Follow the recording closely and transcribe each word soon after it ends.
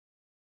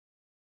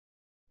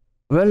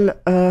Well,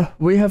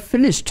 we have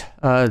finished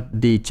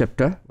the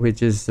chapter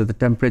which is the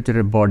temperature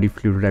and body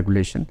fluid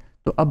regulation.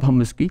 तो अब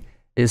हम इसकी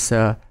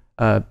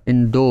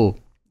इन दो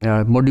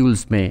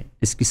मॉड्यूल्स में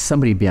इसकी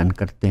समरी बयान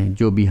करते हैं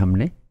जो भी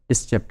हमने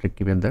इस चैप्टर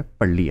के अंदर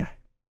पढ़ लिया है.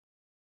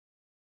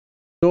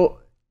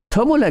 तो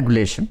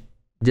thermoregulation,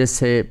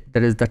 जैसे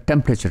there is the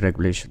temperature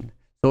regulation.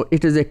 So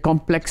it is a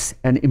complex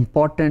and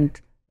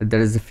important,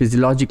 there is a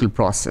physiological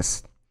process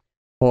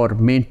for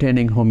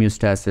maintaining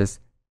homeostasis,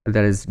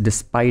 that is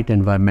despite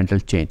environmental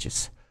changes.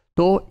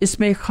 तो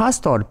इसमें ख़ास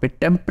तौर पे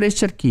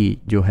टेम्परेचर की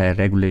जो है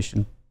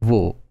रेगुलेशन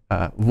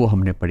वो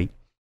हमने पढ़ी.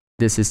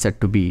 This is said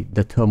to be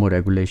the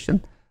thermoregulation.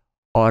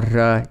 और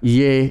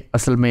ये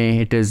असल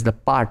में it is the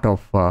part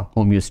of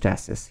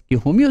homeostasis. कि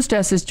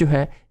होम्योस्टैसिस जो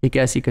है एक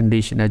ऐसी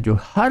कंडीशन है जो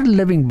हर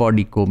लिविंग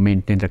बॉडी को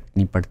मेंटेन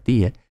रखनी पड़ती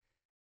है,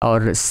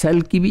 और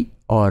सेल की भी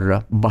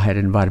और बाहर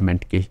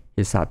एनवायरनमेंट के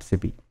हिसाब से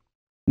भी.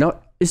 नाउ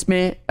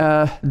इसमें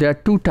there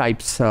are two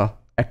types,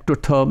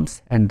 ectotherms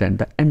and then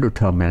the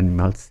endotherm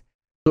animals.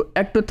 तो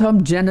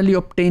ectotherm generally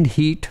obtain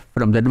heat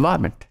from the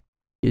environment.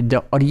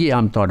 और ये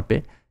आमतौर पे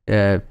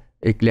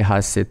एक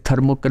लिहाज से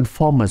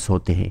थर्मोकन्फॉर्मर्स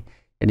होते हैं,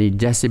 यानी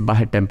जैसे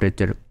बाहर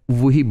टेम्परेचर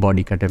वही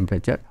बॉडी का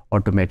टेम्परेचर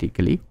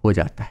ऑटोमेटिकली हो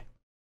जाता है.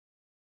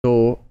 तो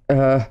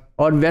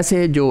और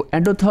वैसे जो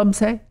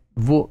एंडोथर्म्स है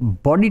वो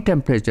बॉडी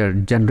टेम्परेचर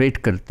जनरेट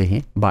करते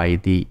हैं बाय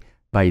दी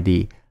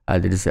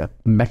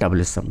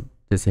मेटाबॉलिज्म,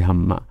 जैसे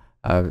हम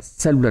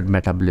सेलुलर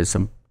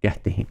मेटाबॉलिज्म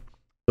कहते हैं.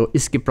 तो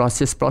इसके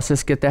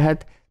प्रोसेस के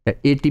तहत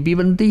एटीपी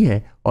बनती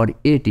है, और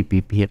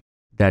एटीपी भी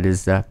that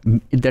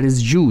is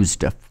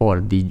used for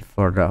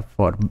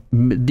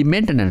the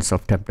maintenance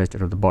of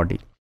temperature of the body.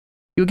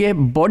 क्योंकि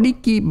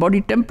बॉडी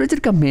टेम्परेचर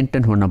का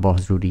मेंटेन होना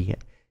बहुत ज़रूरी है,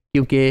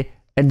 क्योंकि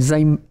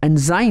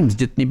एंजाइम्स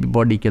जितनी भी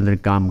बॉडी के अंदर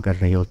काम कर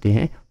रहे होते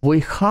हैं वो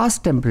एक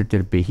ख़ास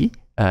टेम्परेचर पे ही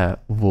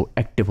वो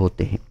एक्टिव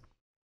होते हैं.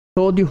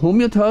 तो the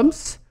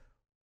homeotherms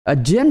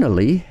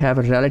generally have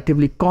a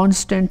relatively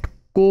constant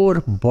core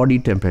body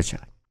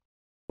temperature,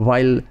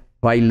 while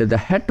the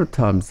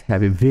heterotherms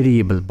have a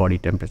variable body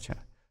temperature.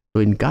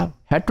 तो इनका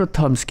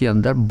heterotherms के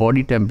अंदर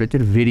body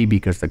temperature vary भी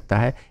कर सकता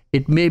है.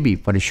 It may be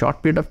for a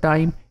short period of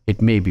time,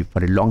 it may be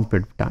for a long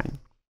period of time.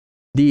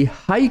 The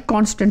high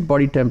constant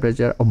body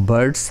temperature of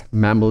birds,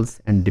 mammals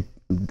and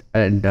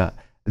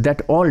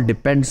that all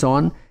depends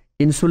on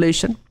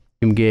insulation.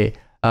 क्योंकि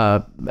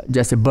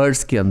जैसे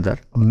birds के अंदर,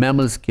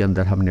 mammals के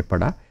अंदर हमने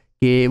पढ़ा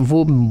कि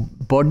वो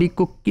बॉडी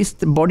को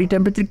बॉडी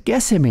टेम्परेचर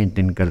कैसे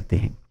मेंटेन करते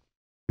हैं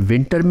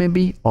विंटर में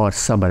भी और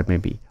समर में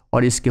भी.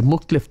 और इसके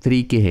मुख्तलिफ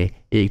तरीके हैं.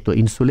 एक तो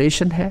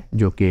इंसुलेशन है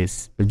जो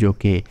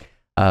कि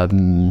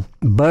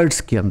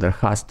बर्ड्स के अंदर,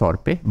 ख़ास तौर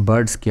पे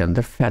बर्ड्स के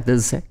अंदर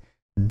फेदर्स है,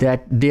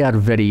 that they are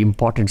very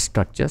important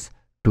structures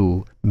to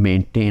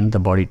maintain the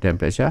body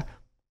temperature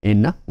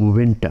in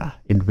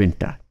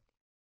winter.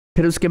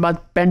 फिर उसके बाद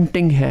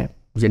पेंटिंग है,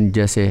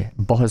 जैसे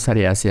बहुत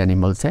सारे ऐसे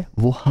एनिमल्स हैं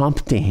वो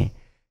हाँफते हैं,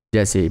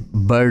 जैसे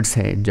बर्ड्स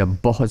हैं जब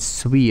बहुत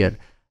सीवियर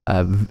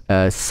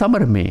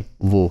समर में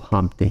वो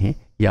हाँफते हैं,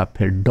 या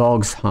फिर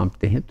डॉग्स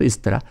हाँफते हैं. तो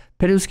इस तरह.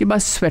 फिर उसके बाद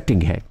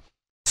स्वेटिंग है.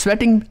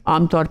 स्वेटिंग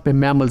आमतौर पे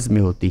मैमल्स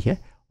में होती है,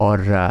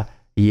 और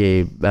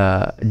ये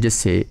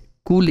जिससे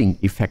कूलिंग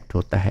इफ़ेक्ट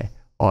होता है,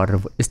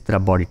 और इस तरह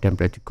बॉडी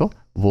टेम्परेचर को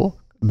वो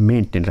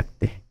मेंटेन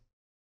रखते हैं.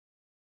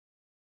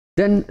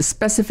 देन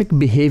स्पेसिफिक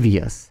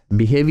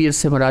बिहेवियर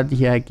से मुराद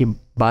यह है कि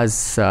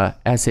बाज़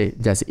ऐसे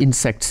जैसे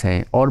इंसेक्ट्स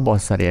हैं और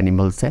बहुत सारे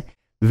एनिमल्स हैं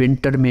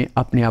विंटर में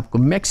अपने आप को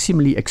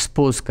मैक्सिमली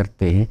एक्सपोज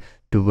करते हैं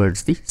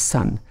टूवर्ड्स द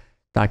सन,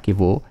 ताकि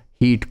वो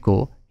हीट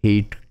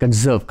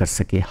कंजर्व कर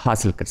सके,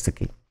 हासिल कर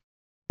सके.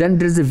 Then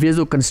there is a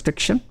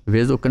वेजोकंस्ट्रिक्शन.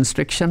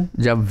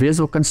 जब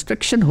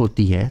वेजोकंस्ट्रिक्शन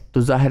होती है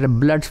तो ज़ाहिर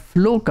ब्लड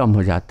फ्लो कम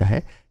हो जाता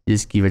है,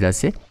 जिसकी वजह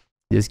से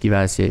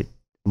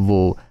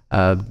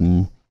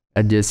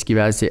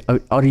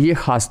और ये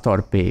ख़ास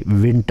तौर पे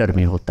विंटर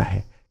में होता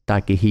है,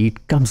 ताकि हीट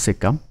कम से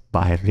कम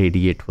बाहर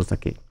रेडिएट हो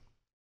सके.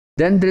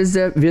 Then there is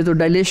a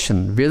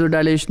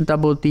vasodilation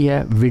तब होती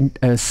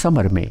है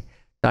समर में,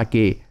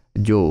 ताकि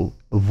जो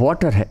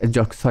वाटर है,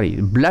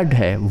 ब्लड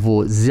है,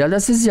 वो ज़्यादा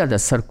से ज़्यादा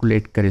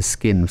सर्कुलेट करे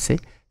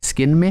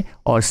स्किन में,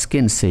 और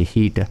स्किन से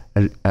हीट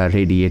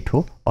रेडिएट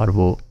हो और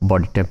वो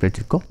बॉडी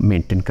टेम्परेचर को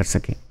मेंटेन कर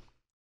सकें.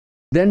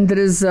 Then there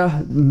is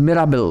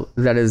मिराबल,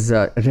 that is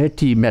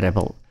रेटी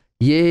मिराबल.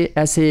 ये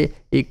ऐसे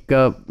एक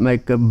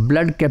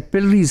ब्लड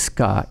कैपिलरीज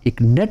का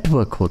एक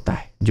नेटवर्क होता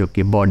है जो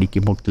कि बॉडी के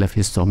मुख्तलिफ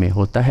हिस्सों में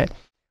होता है,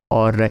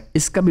 और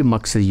इसका भी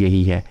मकसद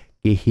यही है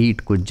कि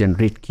हीट को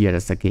जनरेट किया जा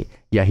सके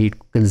या हीट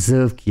को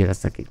कंजर्व किया जा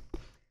सके.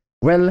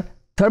 Well,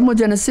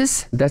 thermogenesis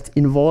that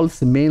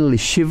involves mainly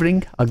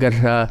shivering. अगर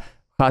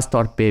ख़ास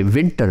तौर पे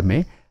विंटर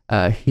में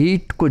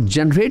हीट को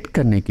जनरेट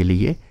करने के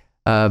लिए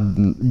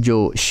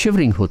जो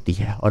शिवरिंग होती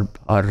है,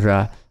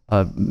 और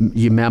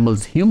ये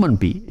मैमल्स, ह्यूमन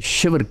भी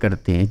शिवर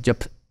करते हैं जब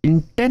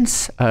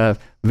इंटेंस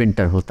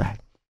विंटर होता है.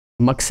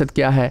 मकसद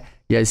क्या है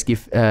या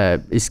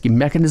इसकी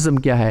मैकेनिज़्म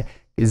क्या है?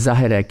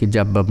 ज़ाहिर है कि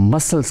जब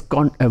मसल्स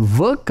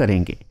वर्क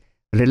करेंगे,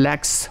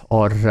 रिलैक्स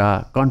और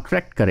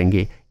कॉन्ट्रैक्ट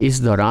करेंगे, इस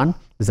दौरान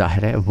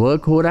ज़ाहिर है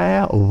वर्क हो रहा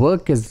है, और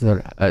वर्क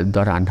के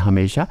दौरान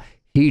हमेशा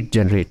हीट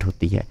जनरेट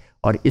होती है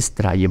और इस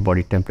तरह ये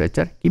बॉडी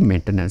टेम्परेचर की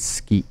मेंटेनेंस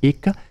की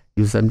एक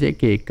जो समझे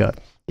कि एक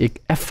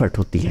एफर्ट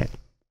होती है.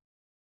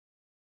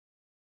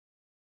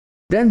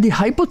 Then the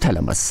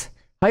hypothalamus.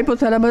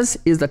 Hypothalamus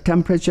is the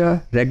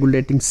temperature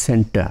regulating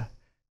center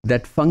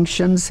that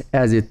functions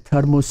as a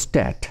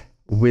thermostat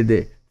with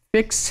a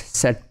fixed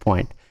set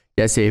point.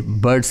 जैसे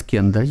बर्ड्स के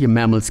अंदर या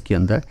मैमल्स के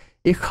अंदर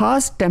एक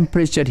ख़ास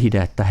टेम्परेचर ही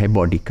रहता है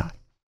बॉडी का.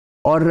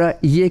 और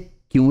ये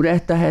क्यों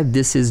रहता है?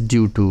 This is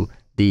due to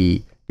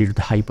the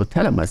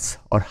hypothalamus.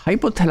 और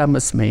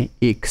हाइपोथैलेमस में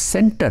एक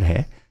सेंटर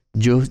है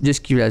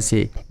जिसकी वजह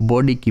से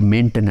बॉडी की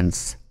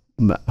मेंटेनेंस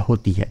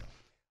होती है.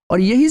 और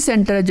यही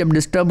सेंटर है जब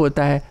डिस्टर्ब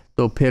होता है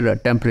तो फिर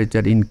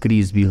टेम्परेचर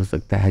इंक्रीज भी हो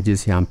सकता है,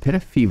 जिसे हम फिर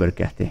फीवर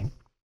कहते हैं.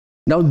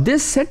 Now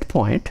this set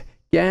point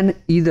can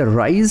either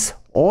rise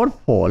और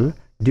फॉल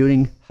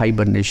ड्यूरिंग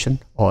हाइबरनेशन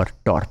और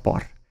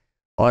टॉरपॉर.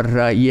 और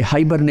ये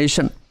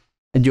हाइबरनेशन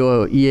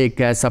जो ये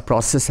एक ऐसा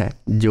प्रोसेस है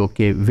जो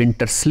कि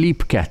विंटर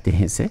स्लीप कहते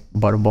हैं इसे.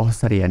 बहुत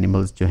सारे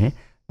एनिमल्स जो हैं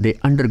they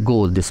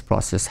undergo this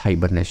process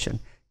hibernation.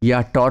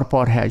 या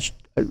टॉरपॉर है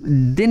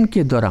दिन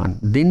के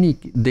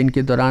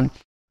दौरान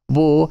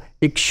वो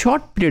एक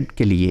शॉर्ट पीरियड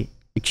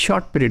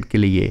के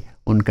लिए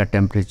उनका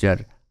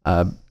टेम्परेचर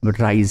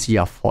राइज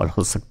या फॉल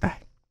हो सकता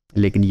है,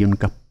 लेकिन ये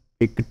उनका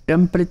एक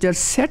टेम्परेचर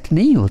सेट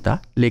नहीं होता,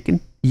 लेकिन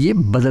ये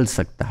बदल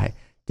सकता है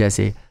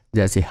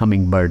जैसे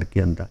हमिंग बर्ड के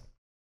अंदर.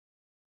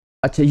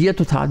 अच्छा, ये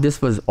तो था,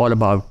 this was all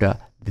about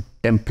the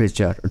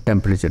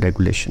temperature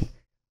regulation.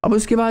 अब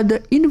उसके बाद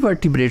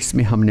इनवर्टिब्रेट्स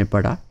में हमने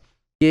पढ़ा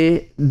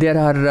कि देयर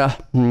आर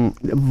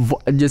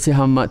जैसे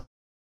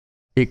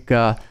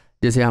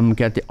हम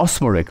कहते हैं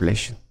ऑस्मो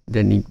रेगुलेशन.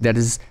 दैट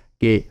इज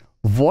कि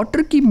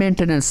वाटर की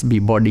मेंटेनेंस भी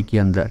बॉडी के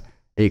अंदर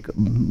एक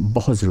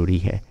बहुत ज़रूरी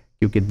है,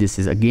 क्योंकि this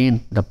is again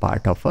the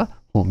part of a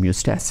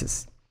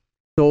homeostasis.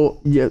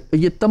 तो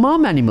ये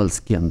तमाम एनिमल्स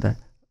के अंदर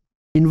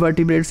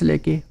इनवर्टिब्रेट्स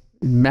लेके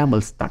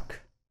मैमल्स तक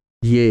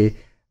ये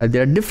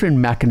देयर आर डिफरेंट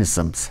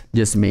मैकेनिज्म्स,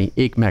 जिसमें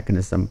एक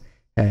मैकेनिज्म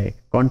है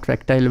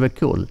कॉन्ट्रैक्टाइल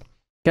वैक्यूल.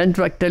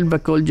 कॉन्ट्रैक्टाइल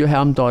वैक्यूल जो है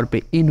आमतौर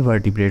पे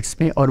इनवर्टिब्रेट्स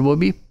में और वो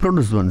भी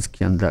प्रोटोजोन्स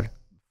के अंदर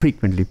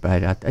फ्रीक्वेंटली पाया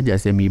जाता है,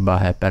 जैसे मीबा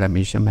है,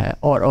 पैरामीशियम है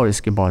और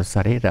इसके बहुत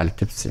सारे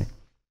रिलेटिव्स हैं.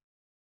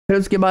 फिर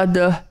उसके बाद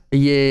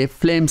ये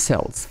फ्लेम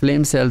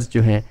सेल्स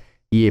जो हैं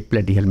ये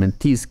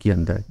प्लेटिहेल्मिन्थीज के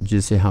अंदर,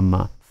 जिसे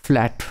हम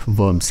फ्लैट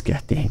वर्म्स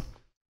कहते हैं.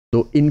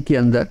 तो इनके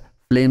अंदर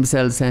फ्लेम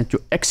सेल्स हैं जो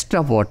एक्स्ट्रा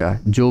वाटर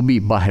जो भी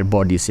बाहर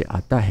बॉडी से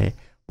आता है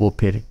वो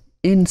फिर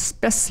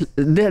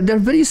देर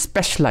वेरी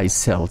स्पेशलाइज्ड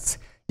सेल्स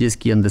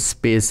जिसके अंदर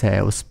स्पेस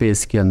है, उस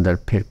स्पेस के अंदर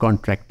फिर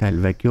कॉन्ट्रैक्टाइल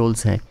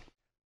वैक्यूल्स हैं.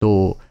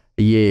 तो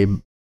ये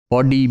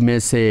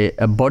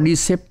बॉडी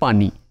से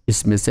पानी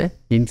इसमें से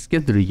इनके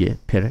जरिए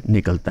फिर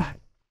निकलता है.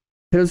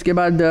 फिर उसके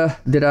बाद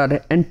देयर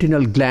आर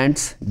एंटिनल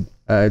ग्लैंड्स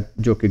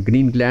जो कि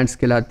ग्रीन ग्लैंड्स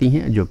कहलाती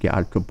हैं, जो कि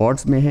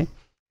आर्थ्रोपॉड्स में हैं.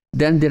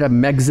 Then there are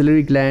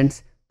maxillary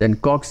glands, then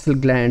coxal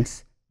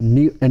glands,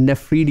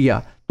 nephridia.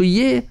 तो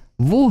ये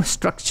वो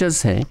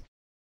स्ट्रक्चर्स हैं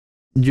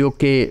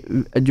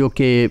जो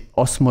कि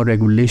ऑस्मो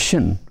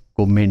रेगुलेशन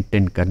को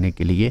मेंटेन करने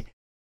के लिए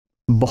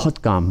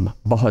बहुत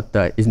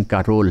इनका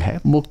रोल है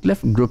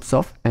मुख्तलिफ ग्रुप्स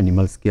ऑफ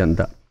एनिमल्स के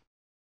अंदर.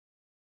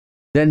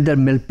 देन देयर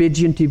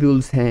मेलपेजियन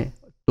ट्यूब्यूल्स हैं.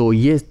 तो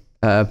ये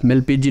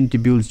मेलपेजियन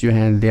ट्यूब्यूल्स जो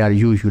हैं they are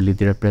usually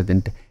they are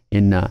present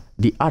in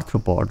the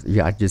arthropods,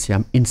 या जिसे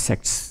हम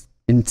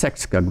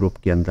इंसेक्ट्स का ग्रुप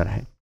के अंदर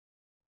है.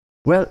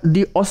 Well,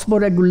 the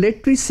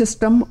ऑस्मोरेगुलेटरी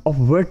system of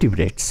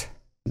vertebrates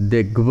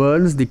they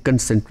governs the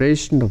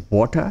concentration of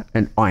water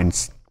and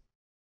ions.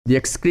 The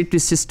excretory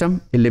system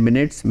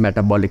eliminates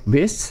metabolic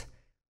waste,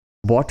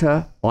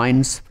 water,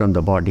 ions from the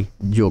body,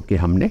 जो कि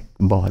हमने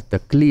बहुत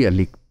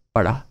क्लियरली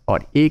पढ़ा.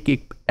 और एक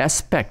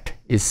एस्पेक्ट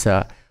इस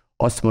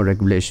ऑस्मो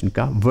रेगुलेशन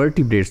का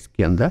वर्टिब्रेट्स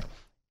के अंदर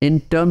इन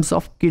टर्म्स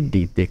ऑफ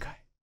किडनी देखा है.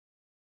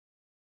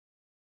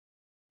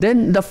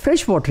 Then the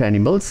fresh water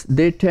animals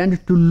they tend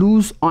to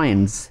lose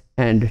ions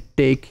and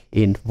take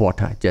in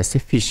water, जैसे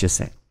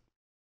फिशेस हैं.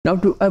 Now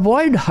to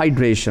avoid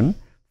hydration,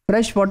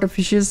 fresh water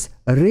fishes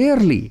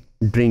rarely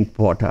drink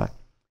water,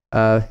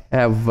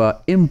 have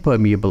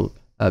impermeable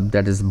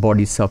that is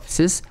body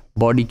surfaces.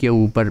 Body के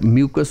ऊपर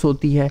mucus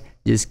होती है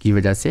जिसकी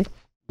वजह से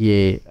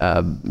ये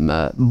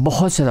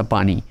बहुत ज़्यादा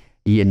पानी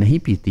ये नहीं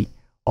पीती,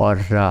 और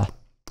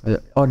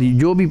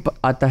जो भी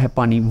आता है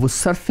पानी वो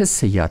सरफेस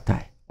से ही आता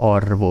है,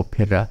 और वो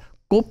फिर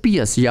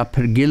कोपियस या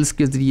फिर गिल्स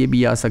के ज़रिए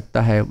भी आ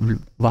सकता है,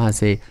 वहाँ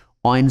से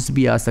ऑयंस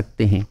भी आ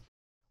सकते हैं.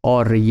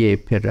 और ये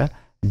फिर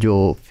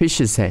जो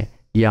फिशेस हैं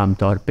ये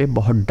आमतौर पे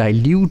बहुत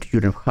डाइल्यूट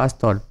यूरिन, ख़ास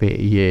तौर पे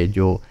ये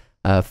जो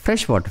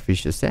फ्रेश वाटर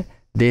फिशेस है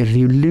they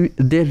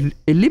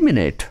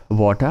eliminate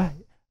water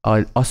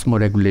और osmo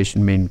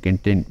regulation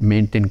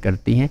maintain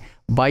करती हैं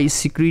by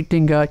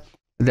secreting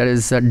there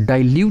is a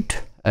dilute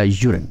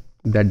urine.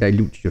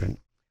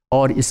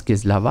 और इसके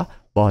अलावा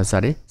बहुत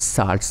सारे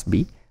salts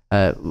भी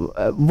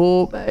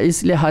वो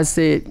इस लिहाज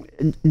से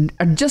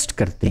एडजस्ट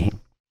करते हैं,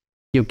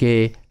 क्योंकि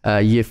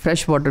ये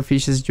फ्रेश वाटर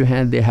फिशेस जो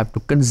हैं they have to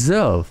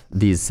conserve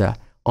these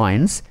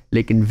ions,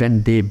 लेकिन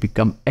when they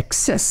become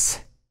excess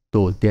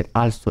तो they are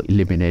also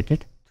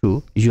eliminated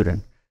through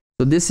urine.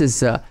 So this is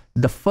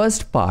the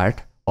first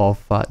part of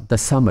the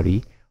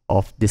summary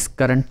of this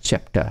current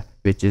chapter,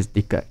 which is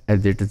the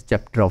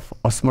chapter of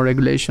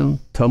osmoregulation,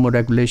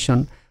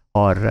 thermoregulation,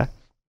 or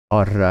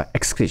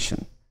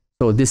excretion.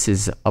 So this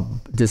is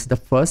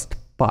the first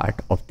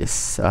part of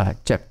this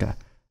chapter.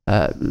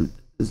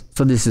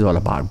 So this is all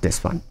about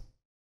this one.